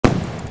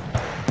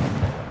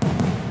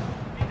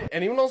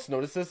Anyone else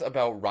notice this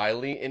about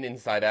Riley in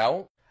Inside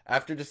Out?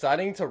 After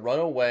deciding to run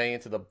away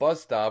to the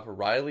bus stop,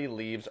 Riley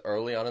leaves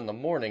early on in the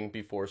morning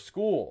before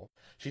school.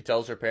 She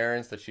tells her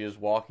parents that she is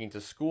walking to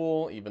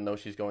school even though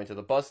she's going to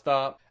the bus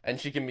stop,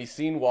 and she can be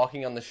seen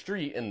walking on the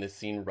street in this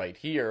scene right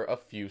here a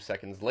few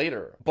seconds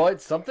later.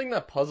 But something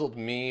that puzzled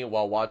me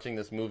while watching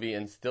this movie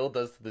and still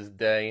does to this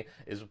day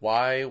is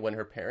why when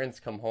her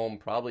parents come home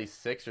probably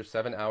 6 or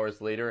 7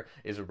 hours later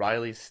is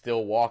Riley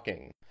still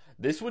walking.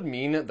 This would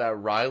mean that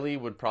Riley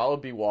would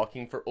probably be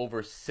walking for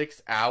over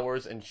 6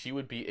 hours and she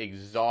would be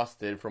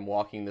exhausted from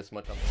walking this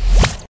much on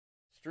the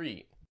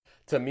street.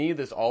 To me,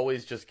 this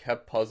always just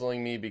kept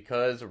puzzling me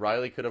because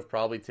Riley could have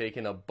probably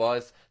taken a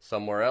bus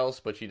somewhere else,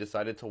 but she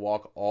decided to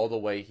walk all the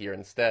way here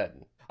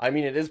instead. I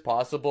mean, it is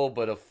possible,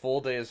 but a full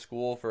day of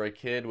school for a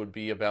kid would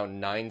be about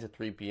 9 to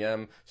 3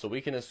 p.m., so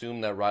we can assume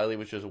that Riley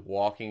was just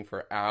walking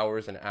for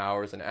hours and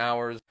hours and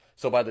hours.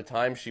 So by the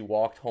time she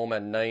walked home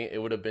at night, it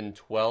would have been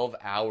 12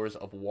 hours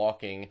of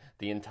walking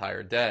the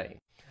entire day.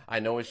 I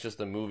know it's just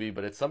a movie,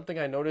 but it's something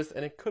I noticed,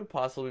 and it could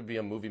possibly be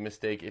a movie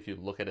mistake if you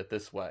look at it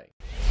this way.